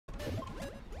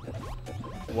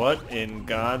What in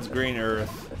God's green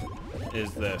earth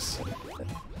is this?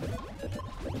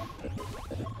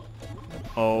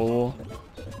 Oh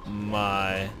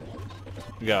my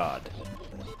God.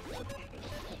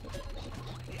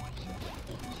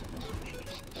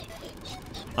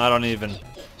 I don't even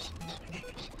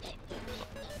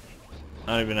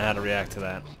know how to react to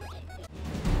that.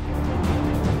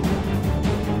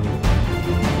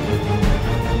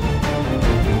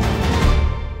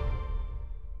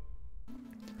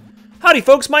 Howdy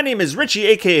folks, my name is Richie,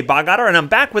 aka Otter, and I'm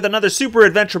back with another Super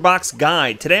Adventure Box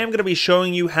guide. Today I'm going to be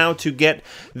showing you how to get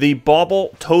the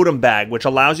Bauble Tote Bag, which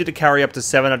allows you to carry up to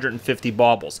 750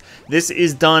 baubles. This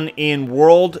is done in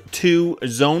World 2,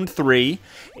 Zone 3,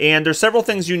 and there's several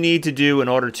things you need to do in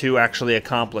order to actually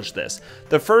accomplish this.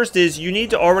 The first is you need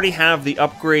to already have the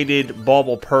upgraded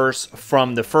Bauble Purse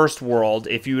from the first world.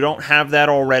 If you don't have that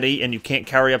already and you can't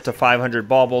carry up to 500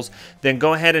 baubles, then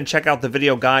go ahead and check out the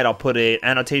video guide. I'll put an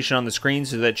annotation on the screen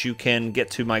so that you can get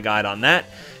to my guide on that.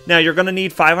 Now you're going to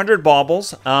need 500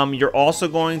 baubles. You're also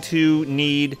going to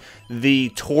need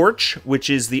the torch, which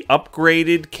is the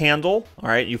upgraded candle. All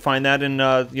right, you find that in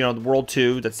the World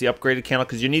 2. That's the upgraded candle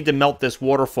because you need to melt this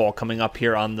waterfall coming up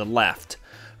here on the left.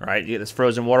 All right, you get this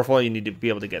frozen waterfall. You need to be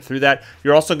able to get through that.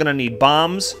 You're also going to need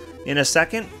bombs in a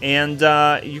second, and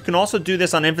you can also do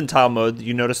this on infantile mode.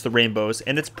 You notice the rainbows,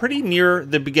 and it's pretty near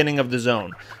the beginning of the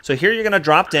zone. So here you're going to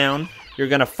drop down. You're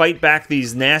going to fight back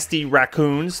these nasty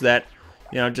raccoons that,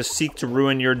 just seek to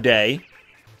ruin your day.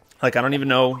 Like, I don't even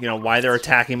know, why they're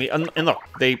attacking me. And look,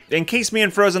 they encased me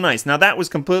in frozen ice. Now, that was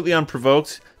completely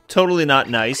unprovoked. Totally not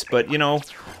nice, but,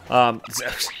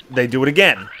 they do it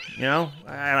again.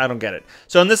 I don't get it.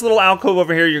 So in this little alcove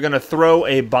over here, you're going to throw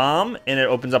a bomb, and it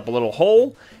opens up a little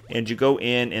hole, and you go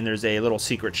in, and there's a little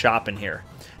secret shop in here.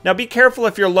 Now, be careful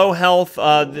if you're low health.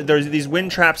 There's these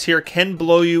wind traps here can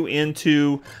blow you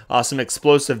into some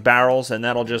explosive barrels, and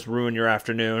that'll just ruin your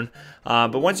afternoon.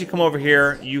 But once you come over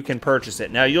here, you can purchase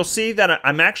it. Now, you'll see that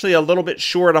I'm actually a little bit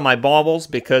short on my baubles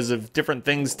because of different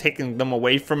things taking them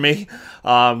away from me.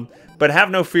 But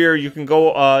have no fear, you can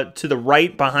go to the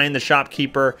right behind the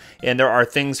shopkeeper, and there are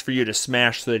things for you to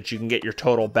smash so that you can get your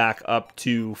total back up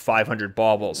to 500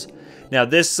 baubles. Now,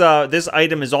 this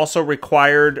item is also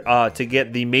required to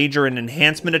get the Major and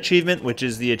Enhancement achievement, which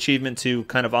is the achievement to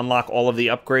kind of unlock all of the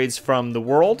upgrades from the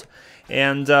world.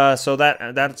 And so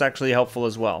that's actually helpful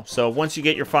as well. So once you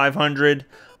get your 500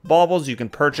 baubles, you can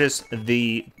purchase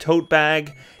the tote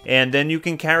bag, and then you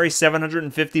can carry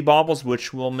 750 baubles,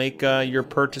 which will make your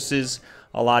purchases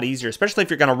a lot easier, especially if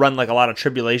you're going to run like a lot of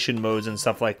tribulation modes and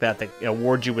stuff like that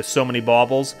award you with so many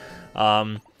baubles.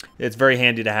 It's very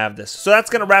handy to have this. So that's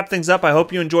going to wrap things up. I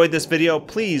hope you enjoyed this video.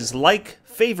 Please like,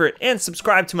 favorite, and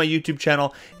subscribe to my YouTube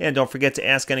channel, and don't forget to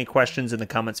ask any questions in the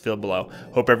comments field below.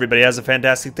 Hope everybody has a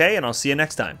fantastic day, and I'll see you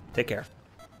next time. Take care.